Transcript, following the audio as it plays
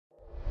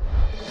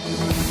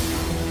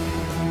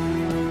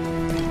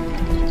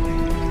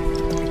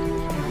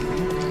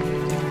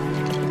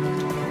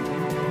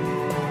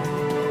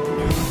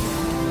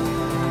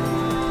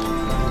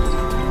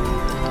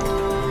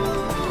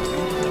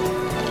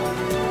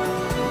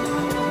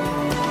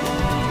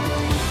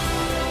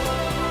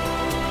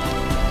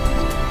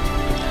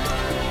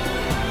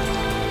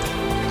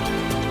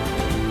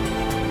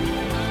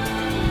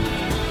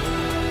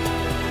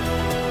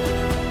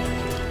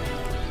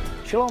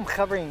Shalom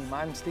Chavrim,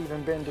 I'm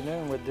Stephen Ben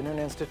Danoon with Danoon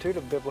Institute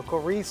of Biblical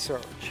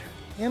Research.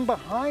 In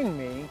behind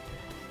me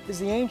is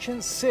the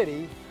ancient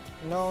city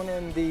known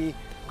in the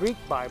Greek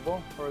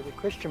Bible, or the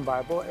Christian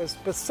Bible, as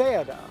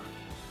Bethsaida,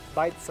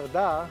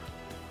 Bethsaida,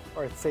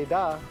 or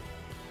Bethsaida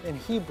in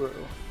Hebrew.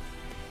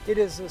 It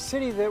is a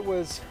city that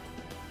was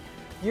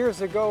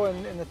years ago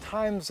in the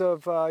times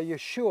of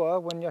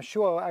Yeshua, when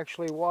Yeshua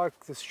actually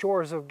walked the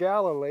shores of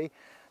Galilee.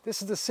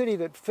 This is the city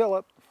that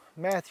Philip,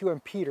 Matthew,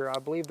 and Peter, I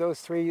believe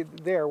those three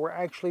there, were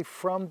actually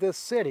from this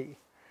city.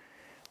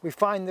 We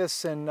find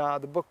this in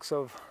the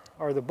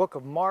book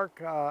of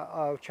Mark,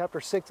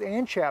 chapter 6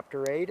 and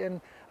chapter 8, and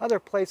other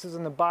places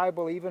in the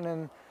Bible, even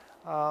in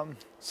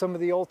some of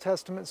the Old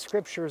Testament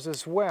scriptures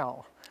as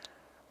well.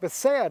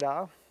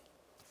 Bethsaida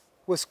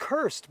was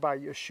cursed by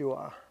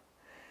Yeshua.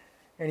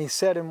 And he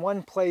said in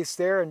one place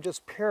there, and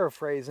just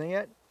paraphrasing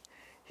it,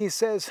 he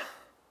says,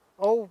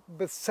 "O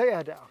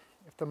Bethsaida,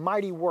 if the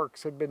mighty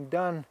works had been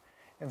done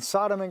in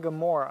Sodom and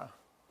Gomorrah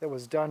that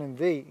was done in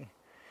thee,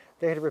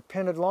 they had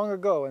repented long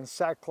ago in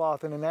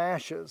sackcloth and in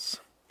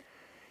ashes."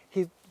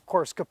 Of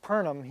course,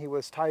 Capernaum, he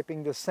was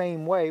typing the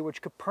same way,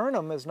 which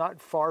Capernaum is not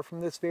far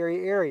from this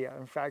very area.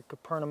 In fact,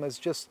 Capernaum is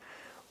just,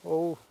 a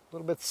little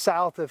bit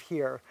south of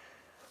here.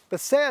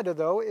 Bethsaida,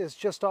 though, is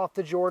just off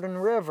the Jordan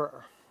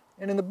River.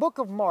 And in the book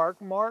of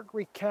Mark, Mark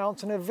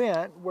recounts an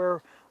event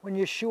where when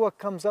Yeshua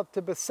comes up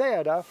to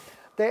Bethsaida,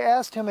 they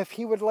asked him if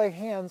he would lay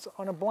hands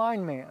on a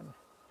blind man.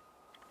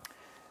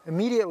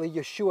 Immediately,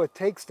 Yeshua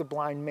takes the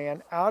blind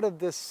man out of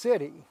this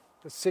city,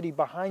 the city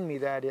behind me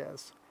that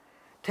is,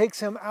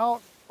 takes him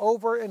out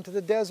over into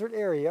the desert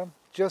area,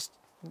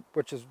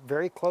 which is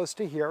very close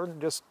to here,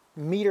 just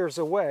meters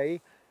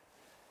away,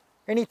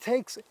 and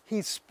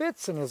he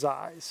spits in his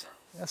eyes.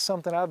 That's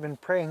something I've been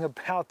praying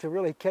about to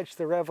really catch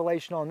the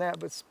revelation on that,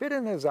 but spit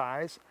in his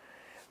eyes,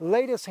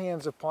 laid his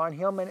hands upon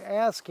him and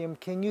asked him,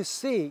 "Can you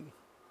see?"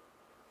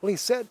 Well, he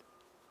said,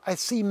 "I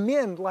see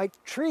men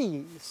like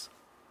trees,"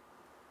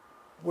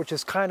 which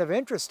is kind of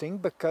interesting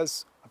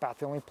because about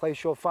the only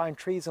place you'll find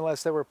trees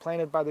unless they were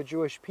planted by the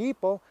Jewish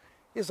people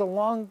is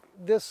along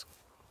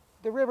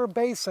the river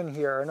basin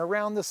here and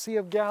around the Sea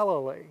of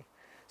Galilee.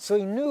 So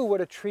he knew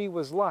what a tree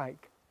was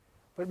like,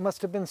 but it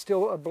must have been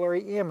still a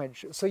blurry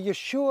image. So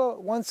Yeshua,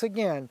 once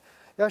again,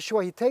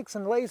 he takes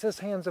and lays his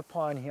hands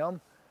upon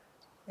him,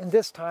 and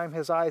this time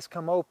his eyes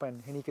come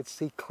open and he could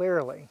see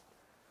clearly.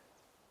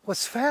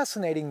 What's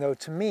fascinating, though,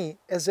 to me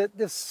is that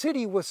this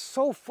city was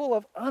so full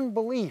of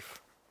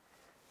unbelief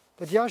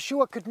that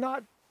Yeshua could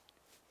not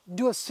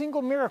do a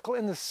single miracle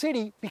in the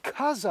city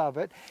because of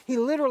it. He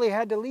literally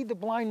had to lead the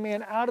blind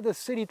man out of the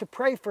city to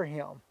pray for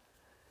him.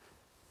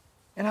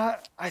 And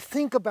I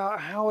think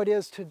about how it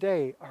is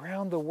today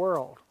around the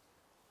world.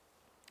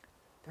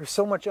 There's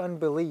so much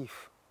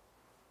unbelief.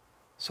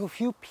 So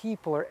few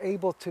people are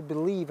able to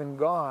believe in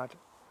God,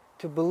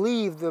 to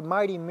believe the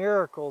mighty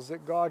miracles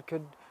that God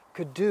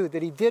could do,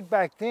 that He did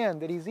back then,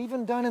 that He's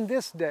even done in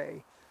this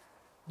day.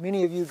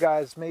 Many of you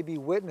guys may be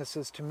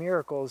witnesses to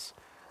miracles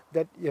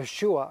that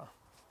Yeshua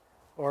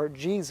or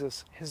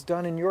Jesus has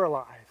done in your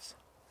lives.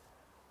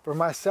 For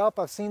myself,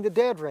 I've seen the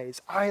dead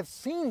raised. I have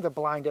seen the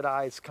blinded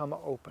eyes come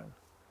open.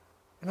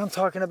 And I'm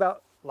talking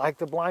about like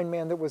the blind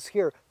man that was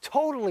here,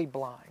 totally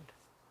blind.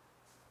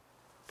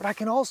 But I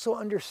can also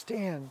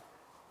understand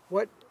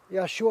what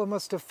Yeshua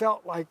must have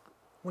felt like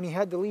when He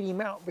had to lead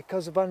him out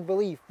because of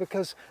unbelief.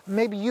 Because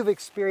maybe you've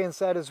experienced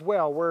that as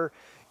well, where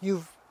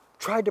you've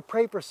tried to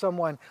pray for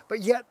someone,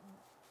 but yet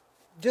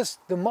just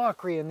the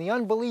mockery and the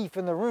unbelief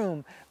in the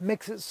room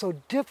makes it so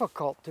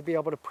difficult to be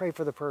able to pray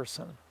for the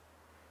person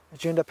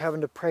that you end up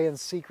having to pray in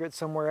secret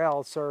somewhere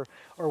else or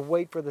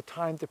wait for the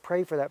time to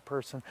pray for that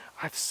person.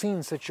 I've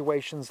seen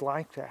situations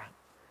like that.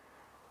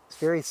 It's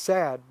very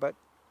sad, but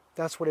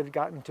that's what it had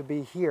gotten to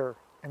be here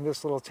in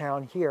this little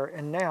town here,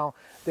 and now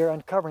they're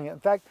uncovering it. In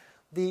fact,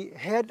 the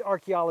head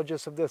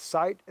archaeologist of this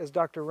site is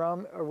Dr.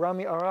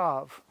 Rami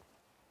Arav.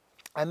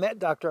 I met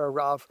Dr.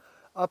 Arav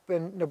up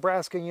in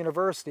Nebraska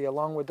University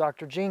along with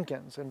Dr.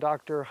 Jenkins and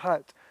Dr.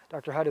 Hutt.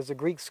 Dr. Hutt is a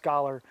Greek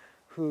scholar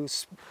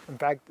who's, in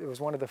fact, it was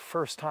one of the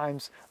first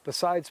times,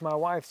 besides my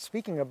wife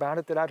speaking about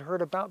it, that I'd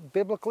heard about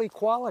biblical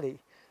equality.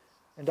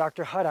 And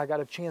Dr. Hutt, I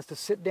got a chance to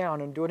sit down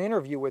and do an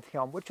interview with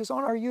him, which is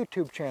on our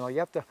YouTube channel. You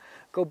have to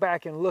go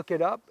back and look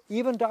it up.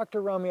 Even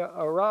Dr. Rami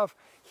Arav,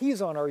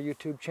 he's on our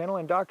YouTube channel,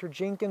 and Dr.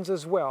 Jenkins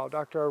as well.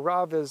 Dr.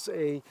 Arav is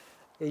a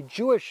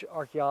Jewish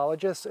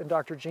archaeologist, and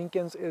Dr.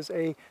 Jenkins is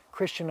a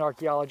Christian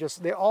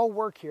archaeologist. They all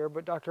work here,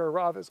 but Dr.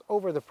 Arav is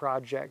over the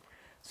project.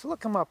 So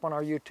look him up on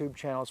our YouTube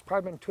channel. It's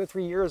probably been 2 or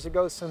 3 years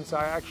ago since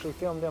I actually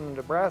filmed him in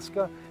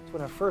Nebraska. It's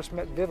when I first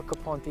met Vivica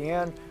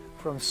Pontian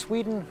from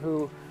Sweden,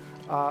 who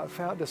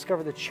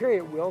discovered the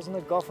chariot wheels in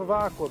the Gulf of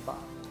Aqaba.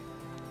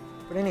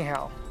 But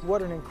anyhow,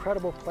 what an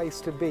incredible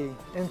place to be.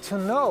 And to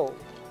know,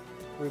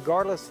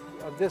 regardless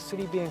of this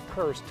city being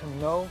cursed, to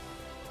know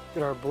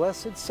that our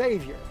blessed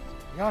Savior,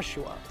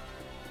 Yeshua,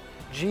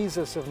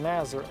 Jesus of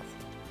Nazareth,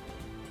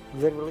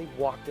 literally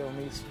walked on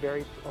this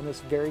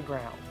very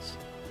grounds.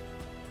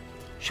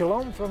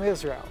 Shalom from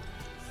Israel,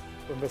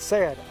 from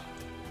Bethsaida,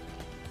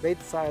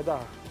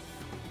 Bethsaida.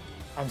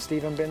 I'm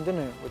Stephen Ben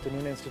with the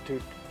Noon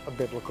Institute of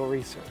Biblical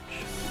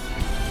Research.